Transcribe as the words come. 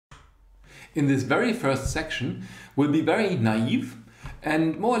in this very first section will be very naive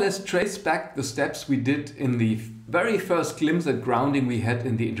and more or less trace back the steps we did in the very first glimpse at grounding we had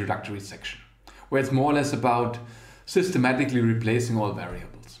in the introductory section, where it's more or less about systematically replacing all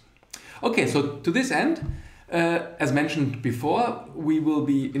variables. Okay, so to this end, as mentioned before, we will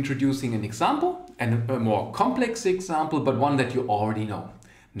be introducing an example, and a more complex example, but one that you already know,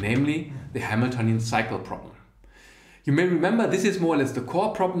 namely the Hamiltonian cycle problem. You may remember this is more or less the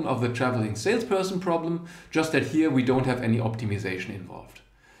core problem of the traveling salesperson problem, just that here we don't have any optimization involved.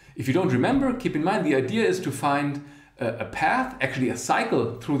 If you don't remember, keep in mind the idea is to find a path, actually a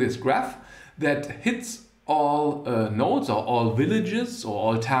cycle through this graph that hits all nodes or all villages or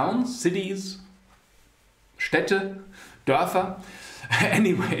all towns, cities, Städte, Dörfer,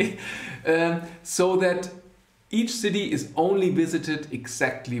 anyway, so that each city is only visited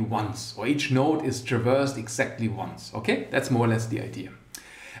exactly once, or each node is traversed exactly once. Okay, that's more or less the idea.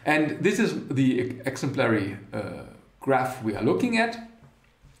 And this is the exemplary graph we are looking at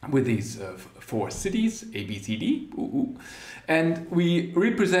with these 4 cities, A, B, C, D, and we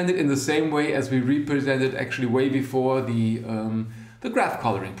represent it in the same way as we represented actually way before the graph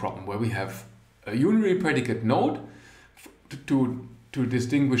coloring problem, where we have a unary predicate node to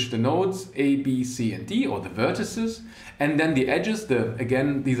distinguish the nodes A, B, C, and D, or the vertices, and then the edges.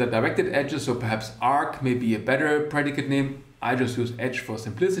 Again, these are directed edges, so perhaps arc may be a better predicate name. I just use edge for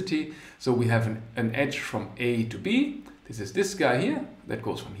simplicity. So we have an edge from A to B. This is this guy here that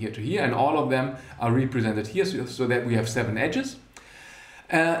goes from here to here, and all of them are represented here, so that we have 7 edges.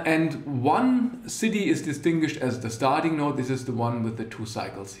 And one city is distinguished as the starting node. This is the one with the 2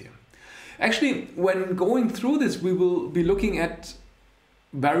 cycles here. Actually, when going through this, we will be looking at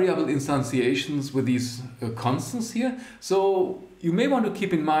variable instantiations with these constants here. So you may want to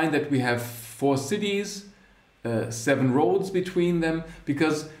keep in mind that we have 4 cities, 7 roads between them,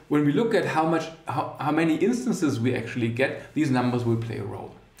 because when we look at how many instances we actually get, these numbers will play a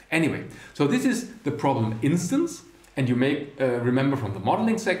role. Anyway, so this is the problem instance, and you may remember from the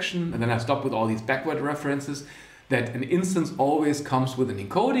modeling section, and then I stopped with all these backward references, that an instance always comes with an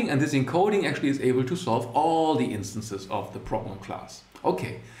encoding, and this encoding actually is able to solve all the instances of the problem class.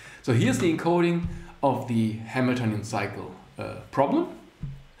 Okay, so here's the encoding of the Hamiltonian cycle problem.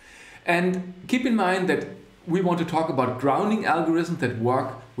 And keep in mind that we want to talk about grounding algorithms that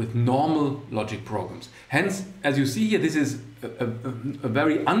work with normal logic programs. Hence, as you see here, this is a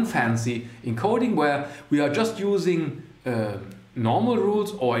very unfancy encoding where we are just using normal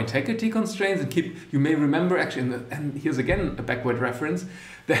rules or integrity constraints. And you may remember actually, and here's again a backward reference,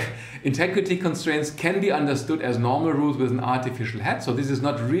 that integrity constraints can be understood as normal rules with an artificial hat. So this is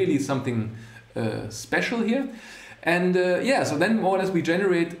not really something special here. And yeah, so then more or less we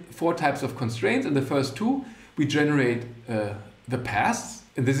generate 4 types of constraints. In the first 2, we generate the paths,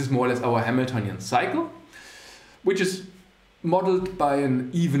 and this is more or less our Hamiltonian cycle, which is modeled by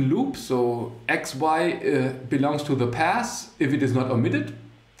an even loop. So x, y belongs to the path if it is not omitted,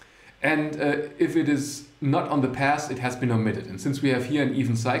 and if it is not on the path, it has been omitted. And since we have here an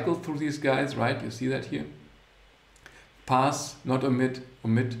even cycle through these guys, right? You see that here. Pass, not omit,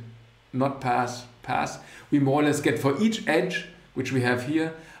 omit, not pass, pass. We more or less get for each edge, which we have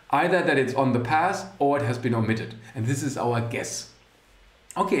here, either that it's on the path or it has been omitted. And this is our guess.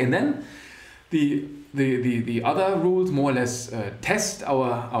 Okay, and then the other rules more or less test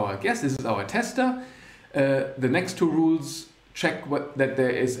our guess. This is our tester. The next 2 rules check that there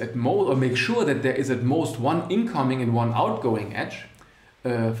is at most, or make sure that there is at most 1 incoming and 1 outgoing edge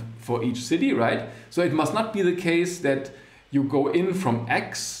for each city, right? So it must not be the case that you go in from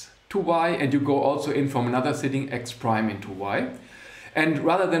x to y and you go also in from another city x prime into y. And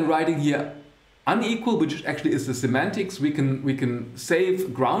rather than writing here unequal, which actually is the semantics, we can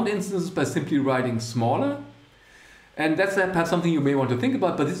save ground instances by simply writing smaller. And that's perhaps something you may want to think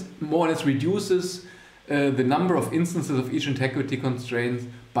about, but this more or less reduces the number of instances of each integrity constraint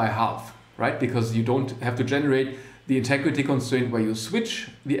by half, right? Because you don't have to generate the integrity constraint where you switch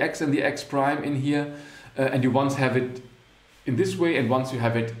the x and the x prime in here, and you once have it in this way and once you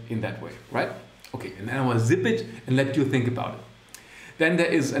have it in that way, right? Okay, and then I will zip it and let you think about it. Then there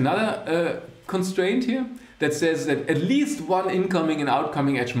is another constraint here that says that at least 1 incoming and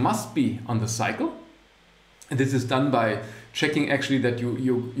outgoing edge must be on the cycle. And this is done by checking actually that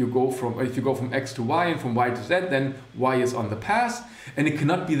you go from, if you go from x to y and from y to z, then y is on the path. And it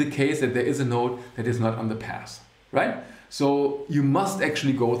cannot be the case that there is a node that is not on the path, right? So you must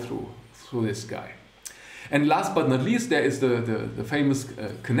actually go through this guy. And last but not least, there is the famous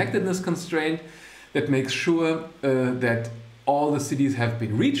connectedness constraint that makes sure that all the cities have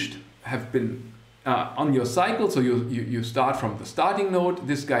been reached, have been on your cycle. So you start from the starting node,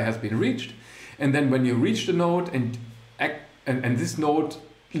 this guy has been reached, and then when you reach the node and this node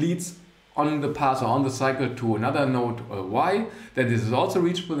leads on the path or on the cycle to another node y, then this is also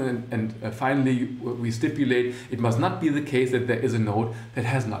reachable, and finally we stipulate it must not be the case that there is a node that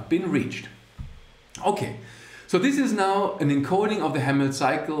has not been reached. Okay, so this is now an encoding of the Hamilton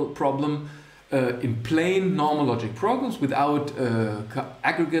cycle problem in plain normal logic programs without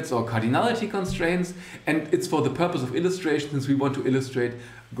aggregates or cardinality constraints, and it's for the purpose of illustration, since we want to illustrate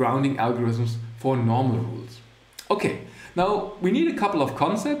grounding algorithms for normal rules. Okay, now we need a couple of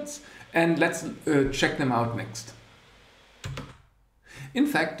concepts, and let's check them out next. In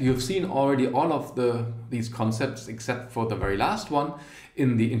fact, you've seen already all of these concepts except for the very last one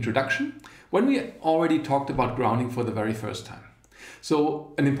in the introduction, when we already talked about grounding for the very first time.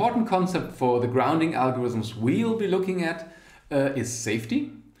 So an important concept for the grounding algorithms we'll be looking at is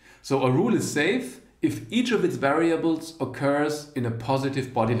safety. So a rule is safe if each of its variables occurs in a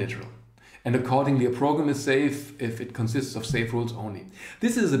positive body literal. And accordingly, a program is safe if it consists of safe rules only.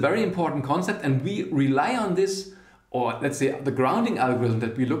 This is a very important concept, and we rely on this, or let's say the grounding algorithm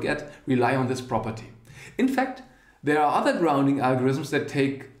that we look at rely on this property. In fact, there are other grounding algorithms that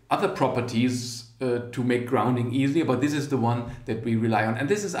take other properties to make grounding easier, but this is the one that we rely on. And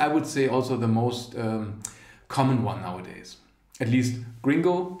this is, I would say, also the most common one nowadays. At least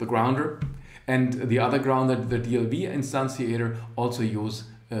Gringo, the grounder, and the other grounder, the DLV instantiator, also use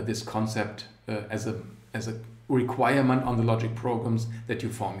this concept as a requirement on the logic programs that you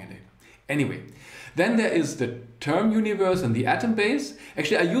formulate. Anyway, then there is the term universe and the atom base.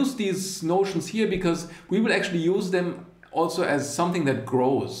 Actually, I use these notions here because we will actually use them also as something that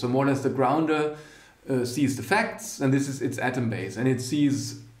grows. So more or less the grounder sees the facts, and this is its atom base, and it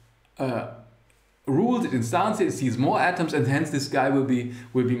sees rules, it instantiates, it sees more atoms, and hence this guy will be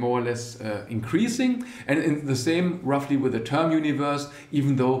more or less increasing. And in the same roughly with the term universe,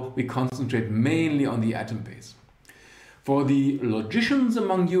 even though we concentrate mainly on the atom base. For the logicians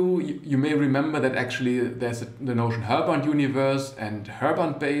among you, you may remember that actually there's the notion Herband universe and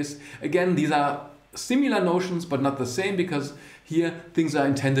Herband base. Again, these are similar notions, but not the same, because here things are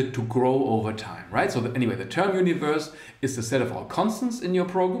intended to grow over time, right? So anyway, the term universe is the set of all constants in your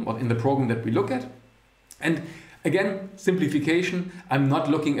program, or in the program that we look at. And again, simplification, I'm not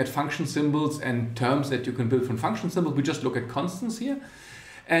looking at function symbols and terms that you can build from function symbols, we just look at constants here.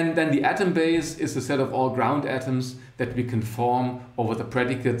 And then the atom base is the set of all ground atoms that we can form over the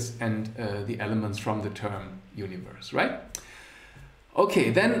predicates and the elements from the term universe, right? Okay,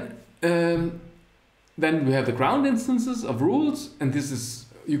 then we have the ground instances of rules, and this is,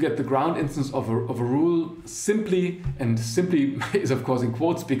 you get the ground instance of a rule simply, and simply is of course in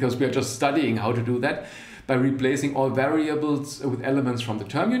quotes because we are just studying how to do that, by replacing all variables with elements from the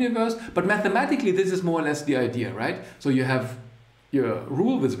term universe. But mathematically this is more or less the idea, right? So you have your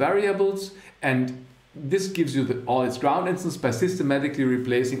rule with variables, and this gives you all its ground instance by systematically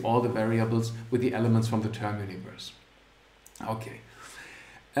replacing all the variables with the elements from the term universe. Okay.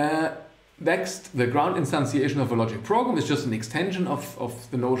 Next, the ground instantiation of a logic program is just an extension of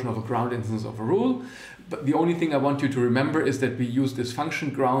the notion of a ground instance of a rule. But the only thing I want you to remember is that we use this function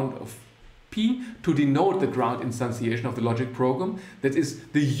ground of P to denote the ground instantiation of the logic program. That is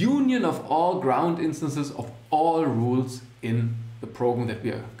the union of all ground instances of all rules in the program that we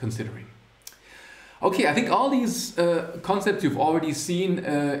are considering. Okay, I think all these concepts you've already seen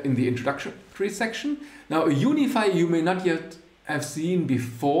in the introductory section. Now, a unifier you may not yet have seen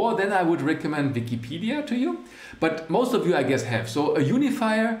before, then I would recommend Wikipedia to you. But most of you, I guess, have. So a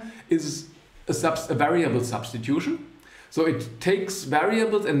unifier is a variable substitution. So it takes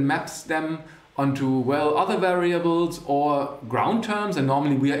variables and maps them onto, well, other variables or ground terms. And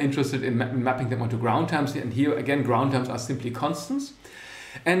normally we are interested in mapping them onto ground terms. And here, again, ground terms are simply constants.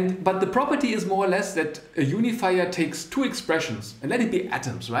 But the property is more or less that a unifier takes two expressions, and let it be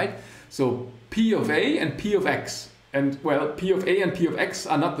atoms, right? So P of A and P of X. And well, P of A and P of X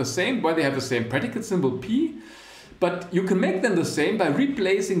are not the same. Well, they have the same predicate symbol P, but you can make them the same by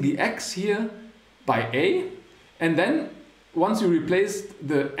replacing the X here by A. And then once you replace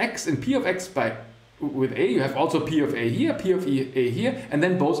the X and P of X with A, you have also P of A here, P of A here, and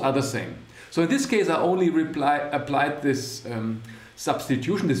then both are the same. So in this case, I only applied this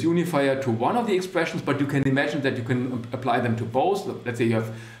substitution, this unifier, to one of the expressions, but you can imagine that you can apply them to both. Let's say you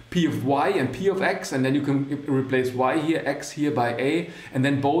have P of Y and P of X, and then you can replace Y here, X here by A, and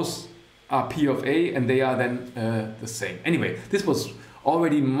then both are P of A, and they are then the same. Anyway, this was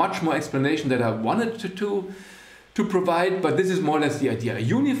already much more explanation that I wanted to provide, but this is more or less the idea. A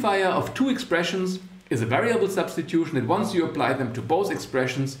unifier of two expressions is a variable substitution, and once you apply them to both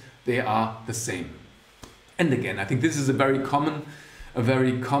expressions, they are the same. And again, I think this is a very common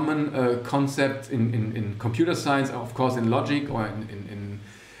concept in computer science, of course in logic or in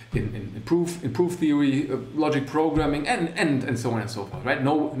proof theory, logic programming, and so on and so forth. Right?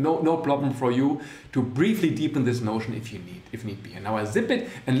 No problem for you to briefly deepen this notion if need be. And now I zip it,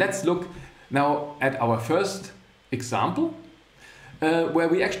 and let's look now at our first example, where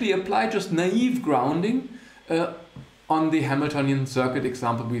we actually apply just naive grounding on the Hamiltonian circuit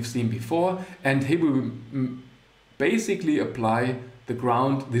example we've seen before, and here we basically apply the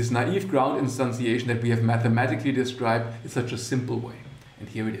ground, this naive ground instantiation that we have mathematically described in such a simple way. And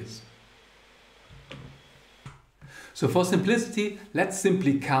here it is. So for simplicity, let's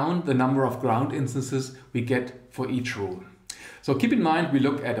simply count the number of ground instances we get for each rule. So keep in mind, we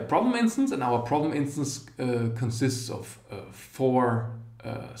look at a problem instance, and our problem instance consists of 4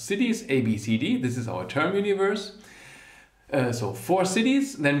 cities, A, B, C, D. This is our term universe. So 4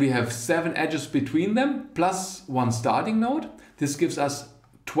 cities, then we have 7 edges between them, plus 1 starting node. This gives us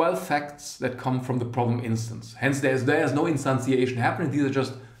 12 facts that come from the problem instance. Hence, there's no instantiation happening. These are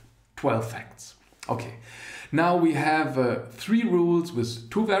just 12 facts. Okay. Now we have 3 rules with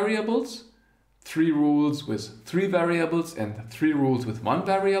 2 variables, 3 rules with 3 variables, and 3 rules with 1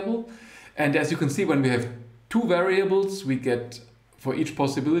 variable. And as you can see, when we have 2 variables, we get, for each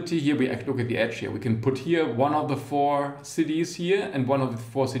possibility, here we look at the edge here. We can put here one of the 4 cities here and one of the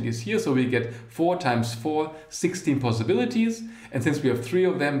 4 cities here. So we get 4 times 4, 16 possibilities. And since we have 3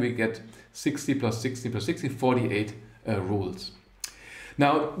 of them, we get 60 plus 60 plus 60, 48 rules.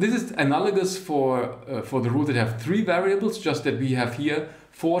 Now, this is analogous for the rules that have 3 variables, just that we have here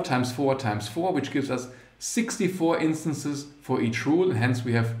 4 times 4 times 4, which gives us 64 instances for each rule, and hence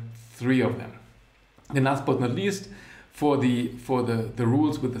we have 3 of them. And last but not least, for the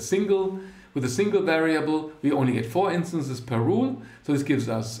rules with a single variable, we only get 4 instances per rule. So this gives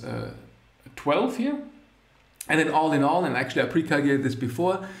us 12 here. And then all in all, and actually I pre-calculated this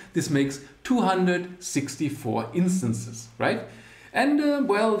before, this makes 264 instances, right? And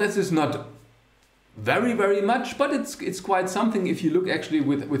well, this is not very much, but it's quite something if you look actually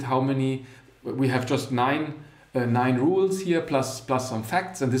with how many, we have just 9 rules here plus some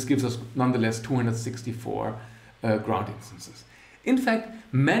facts, and this gives us nonetheless 264 ground instances. In fact,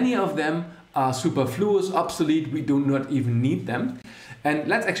 many of them are superfluous, obsolete, we do not even need them. And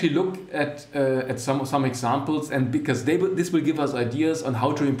let's actually look at some examples, and because this will give us ideas on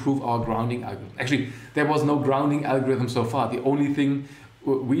how to improve our grounding algorithm. Actually, there was no grounding algorithm so far. The only thing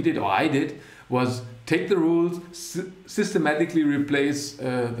we did, or I did, was take the rules, systematically replace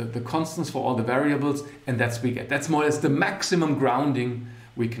the constants for all the variables, and that's we get. That's more or less the maximum grounding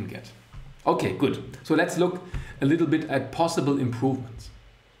we can get. Okay, good. So let's look a little bit at possible improvements.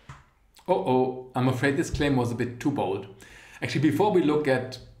 I'm afraid this claim was a bit too bold. Actually, before we look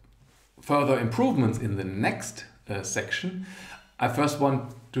at further improvements in the next section, I first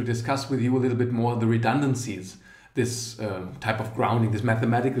want to discuss with you a little bit more the redundancies this type of grounding, this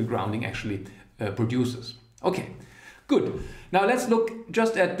mathematical grounding actually produces. Okay, good. Now let's look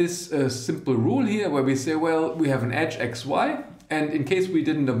just at this simple rule here where we say, well, we have an edge xy, and in case we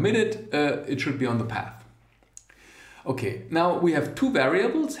didn't omit it, it should be on the path. Okay, now we have 2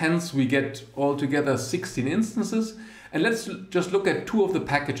 variables, hence we get altogether 16 instances. And let's just look at 2 of the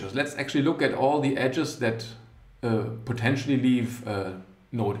packages. Let's actually look at all the edges that potentially leave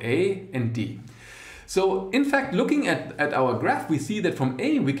node A and D. So in fact, looking at our graph, we see that from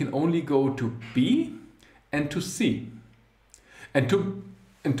A we can only go to B and to C. And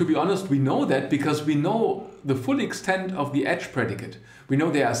to be honest, we know that because we know the full extent of the edge predicate. We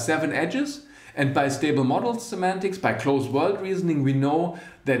know there are 7 edges, and by stable model semantics, by closed world reasoning, we know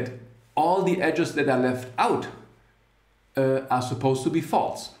that all the edges that are left out are supposed to be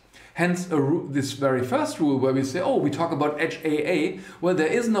false. Hence this very first rule where we say, oh, we talk about edge AA. Well, there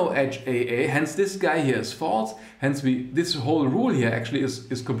is no edge AA, hence this guy here is false. Hence this whole rule here actually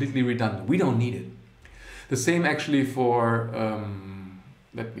is completely redundant. We don't need it. The same actually for,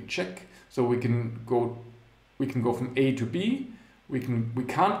 let me check. So we can go from A to B. We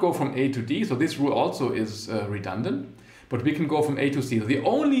can't go from A to D. So this rule also is redundant, but we can go from A to C. So the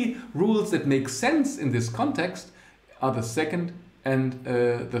only rules that make sense in this context are the second and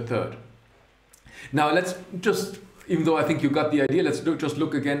the third. Now let's just, even though I think you got the idea, let's just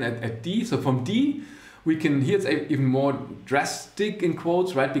look again at D. So from D, we can, here's even more drastic in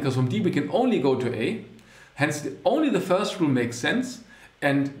quotes, right? Because from D we can only go to A. Hence, only the first rule makes sense,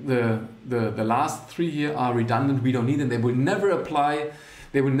 and the last 3 here are redundant. We don't need them. They will never apply.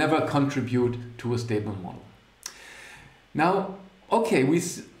 They will never contribute to a stable model. Now, okay,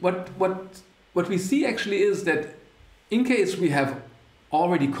 what we see actually is that in case we have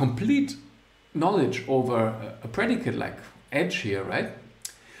already complete knowledge over a predicate like edge here, right?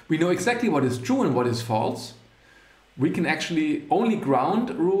 We know exactly what is true and what is false. We can actually only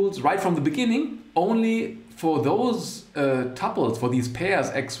ground rules right from the beginning, only for those tuples, for these pairs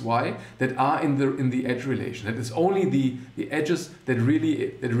x, y that are in the edge relation. That is only the edges that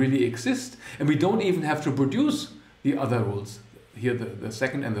really exist, and we don't even have to produce the other rules. Here the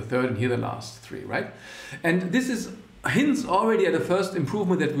second and the third, and here the last three, right? And this is hints already at a first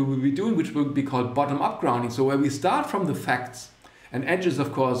improvement that we will be doing, which will be called bottom-up grounding. So where we start from the facts, and edges,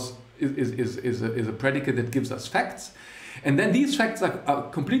 of course, is a predicate that gives us facts, and then these facts are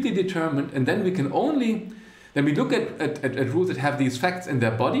completely determined, and then we can only, then we look at rules that have these facts in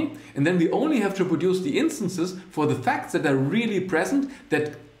their body, and then we only have to produce the instances for the facts that are really present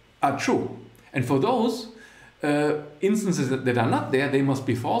that are true. And for those instances that are not there, they must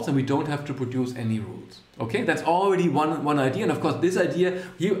be false, and we don't have to produce any rules. Okay, that's already one idea. And of course, this idea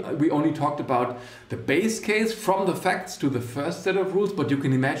here, we only talked about the base case from the facts to the first set of rules, but you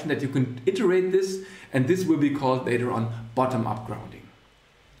can imagine that you can iterate this, and this will be called later on bottom-up grounding.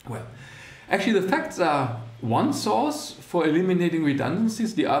 Well, actually the facts are one source for eliminating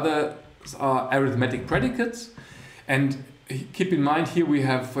redundancies. The others are arithmetic predicates. And keep in mind here we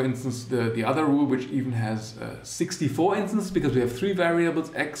have, for instance, the other rule, which even has 64 instances, because we have 3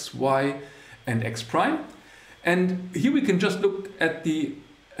 variables, x, y, and x prime. And here we can just look at the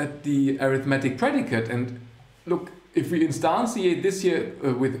arithmetic predicate, and look, if we instantiate this here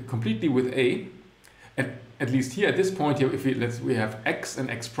completely with a, at least here at this point here, if we have x and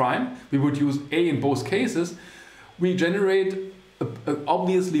x prime, we would use a in both cases. We generate an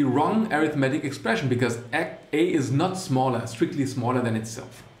obviously wrong arithmetic expression, because a is not strictly smaller than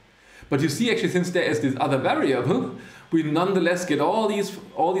itself. But you see, actually, since there is this other variable, we nonetheless get all these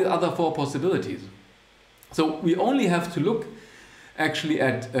other 4 possibilities. So we only have to look actually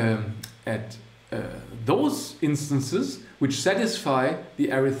at those instances which satisfy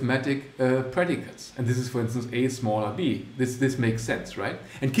the arithmetic predicates. And this is, for instance, a smaller b. This makes sense, right?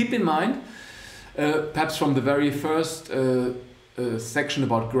 And keep in mind, perhaps from the very first section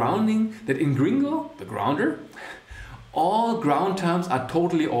about grounding, that in Gringo, the grounder, all ground terms are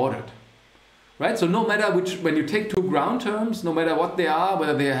totally ordered. Right? So no matter when you take 2 ground terms, no matter what they are,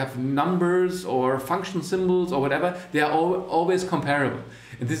 whether they have numbers or function symbols or whatever, they are always comparable.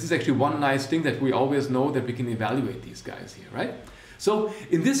 And this is actually one nice thing, that we always know that we can evaluate these guys here, right? So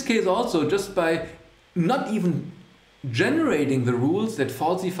in this case also, just by not even generating the rules that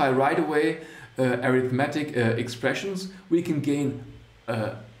falsify right away arithmetic expressions, we can gain,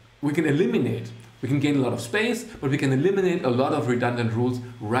 we can gain a lot of space, but we can eliminate a lot of redundant rules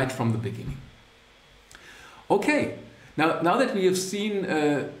right from the beginning. Okay, now that we have seen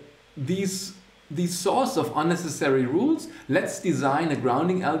these sorts of unnecessary rules, let's design a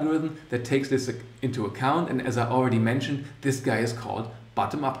grounding algorithm that takes this into account. And as I already mentioned, this guy is called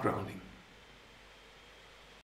bottom-up grounding.